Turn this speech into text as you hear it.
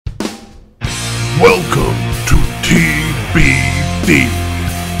TBD.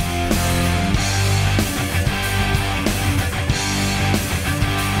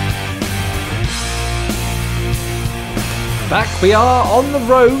 Back we are on the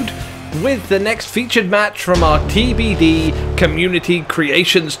road with the next featured match from our TBD Community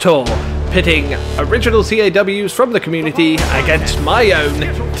Creations Tour, pitting original CAWs from the community against my own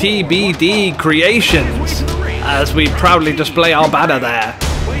TBD Creations, as we proudly display our banner there.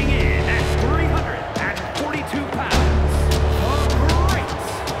 Weighing in at 342 pounds, the Great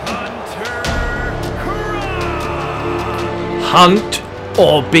Hunter, Hunt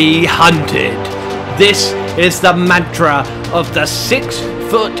or be hunted. This is the mantra of the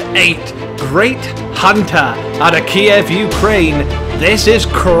 6'8" Great Hunter out of Kiev, Ukraine. This is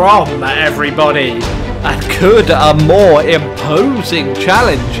Krom, everybody. And could a more imposing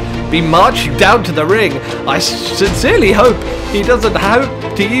challenge be marching down to the ring? I sincerely hope he doesn't have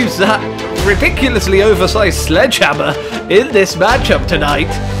to use that ridiculously oversized sledgehammer in this matchup tonight.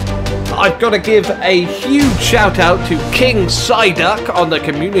 I've got to give a huge shout out to King Psyduck on the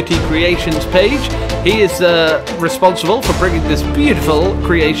Community Creations page. He is responsible for bringing this beautiful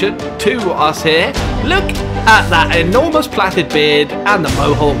creation to us here. Look at that enormous plaited beard and the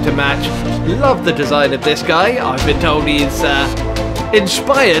mohawk to match. Love the design of this guy. I've been told he's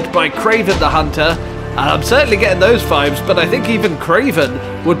inspired by Kraven the Hunter. I'm certainly getting those vibes, but I think even Kraven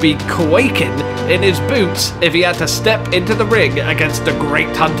would be quaking in his boots if he had to step into the ring against the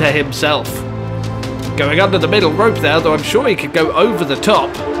Great Hunter himself. Going under the middle rope there, though I'm sure he could go over the top.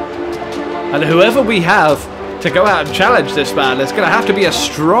 And whoever we have to go out and challenge this man is going to have to be a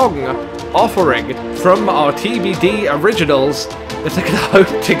strong offering from our TBD originals if they're going to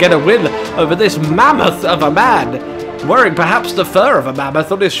hope to get a win over this mammoth of a man, wearing perhaps the fur of a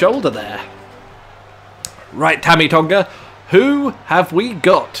mammoth on his shoulder there. Right, Tammy Tonga, who have we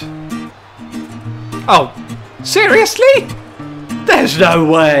got? Oh, seriously? There's no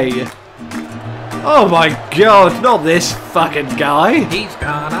way. Oh my god, not this fucking guy. He's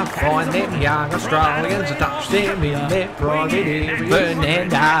gonna find them young Australians and touch them in their private area.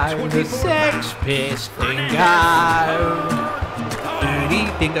 Fernando, the Sex Pest Dingo.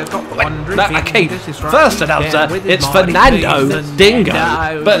 Okay, first announcer, it's Fernando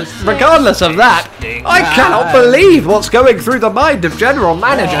Dingo. But regardless of that, I cannot believe what's going through the mind of General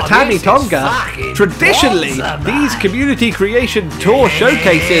Manager Tammy Tonga. Traditionally, these Community Creation Tour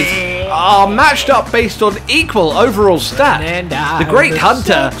showcases are matched up based on equal overall stat. The Great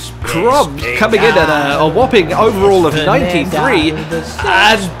Hunter, Krom, coming in at a whopping overall of 93,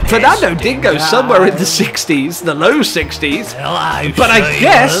 and Fernando Dingo somewhere in the 60s, the low 60s. But I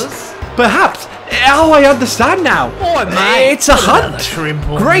guess, perhaps, oh, I understand now. It's a hunt.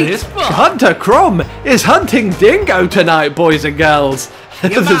 Great Hunter Krom is hunting Dingo tonight, boys and girls.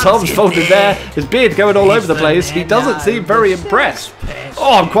 His arms folded there, his beard going all over the place. He doesn't seem very impressed.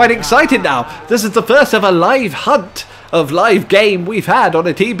 Oh, I'm quite excited now. This is the first ever live hunt of live game we've had on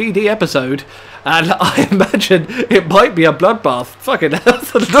a TBD episode. And I imagine it might be a bloodbath. Fucking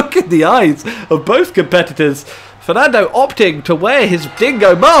look in the eyes of both competitors. Fernando opting to wear his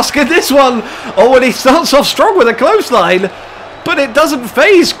dingo mask in this one. Oh, and he starts off strong with a clothesline. But it doesn't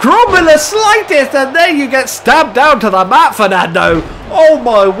phase Krom in the slightest, and there you get stabbed down to the mat, Fernando. Oh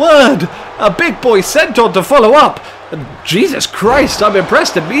my word, a big boy senton to follow up. And Jesus Christ, I'm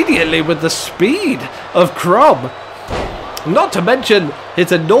impressed immediately with the speed of Krom. Not to mention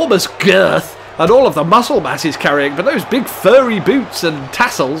his enormous girth and all of the muscle mass he's carrying, but those big furry boots and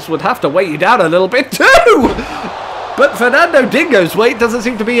tassels would have to weigh you down a little bit too. But Fernando Dingo's weight doesn't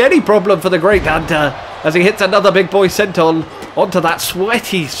seem to be any problem for the Great Hunter as he hits another big boy senton onto that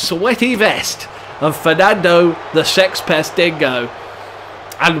sweaty, sweaty vest of Fernando the Sex Pest Dingo.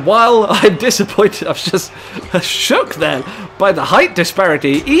 And while I'm disappointed, I was just shook then by the height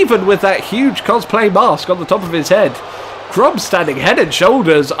disparity, even with that huge cosplay mask on the top of his head. Krom standing head and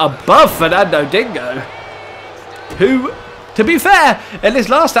shoulders above Fernando Dingo, who, to be fair, in his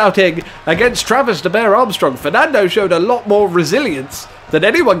last outing against Travis the Bear Armstrong, Fernando showed a lot more resilience than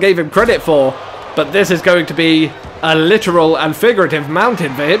anyone gave him credit for. But this is going to be a literal and figurative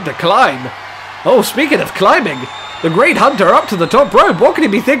mountain for him to climb. Oh, speaking of climbing, the Great Hunter up to the top rope. What can he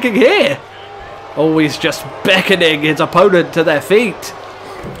be thinking here? Oh, he's just beckoning his opponent to their feet.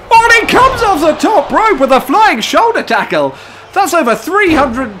 Oh, and he comes off the top rope with a flying shoulder tackle. That's over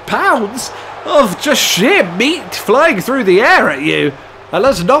 300 pounds of just sheer meat flying through the air at you. And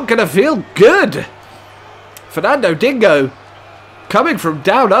that's not going to feel good. Fernando Dingo, coming from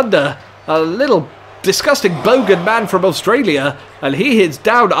down under, a little disgusting bogan man from Australia, and he is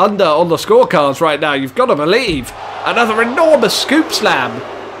down under on the scorecards right now, you've got to believe. Another enormous scoop slam.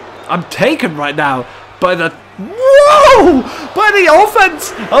 I'm taken right now by the... Whoa! Oh, by the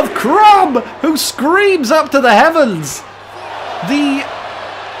offense of Krom, who screams up to the heavens. The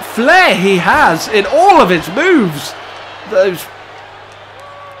flair he has in all of his moves. Those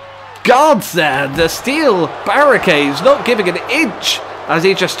guards there, the steel barricades, not giving an inch as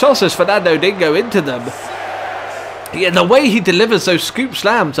he just tosses Fernando Dingo into them. Yeah, the way he delivers those scoop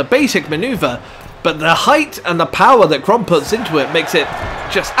slams, a basic maneuver, but the height and the power that Krom puts into it makes it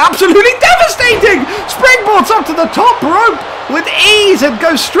just absolutely devastating! Springboards up to the top rope with ease and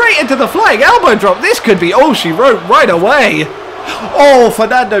goes straight into the flying elbow drop. This could be all she wrote right away. Oh,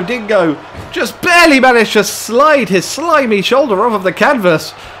 Fernando Dingo just barely managed to slide his slimy shoulder off of the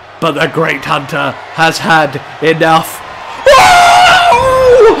canvas. But the Great Hunter has had enough.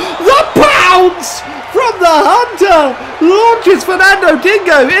 Oh! The pounce from the Hunter launches Fernando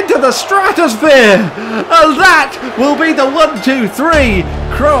Dingo into the stratosphere. And that will be the 1, 2, 3.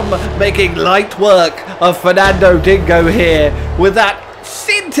 Krom making light work of Fernando Dingo here with that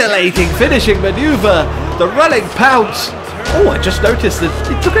scintillating finishing maneuver. The running pounce. Oh, I just noticed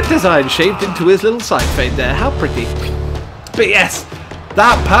that it took a design shaped into his little side fade there. How pretty. But yes,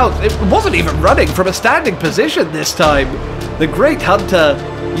 that pounce, it wasn't even running from a standing position this time. The Great Hunter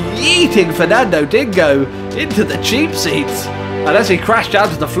yeeting Fernando Dingo into the cheap seats. And as he crashed down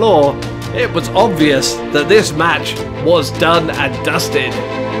to the floor, it was obvious that this match was done and dusted.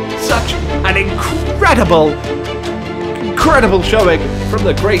 Such an incredible showing from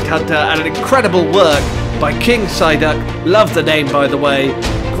the Great Hunter and an incredible work by King Psyduck. Love the name, by the way.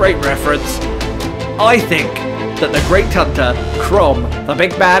 Great reference. I think that the Great Hunter, Krom, the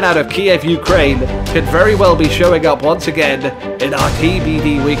big man out of Kiev, Ukraine, could very well be showing up once again in our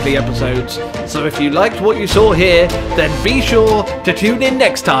TBD weekly episodes. So if you liked what you saw here, then be sure to tune in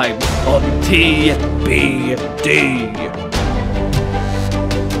next time on TBD.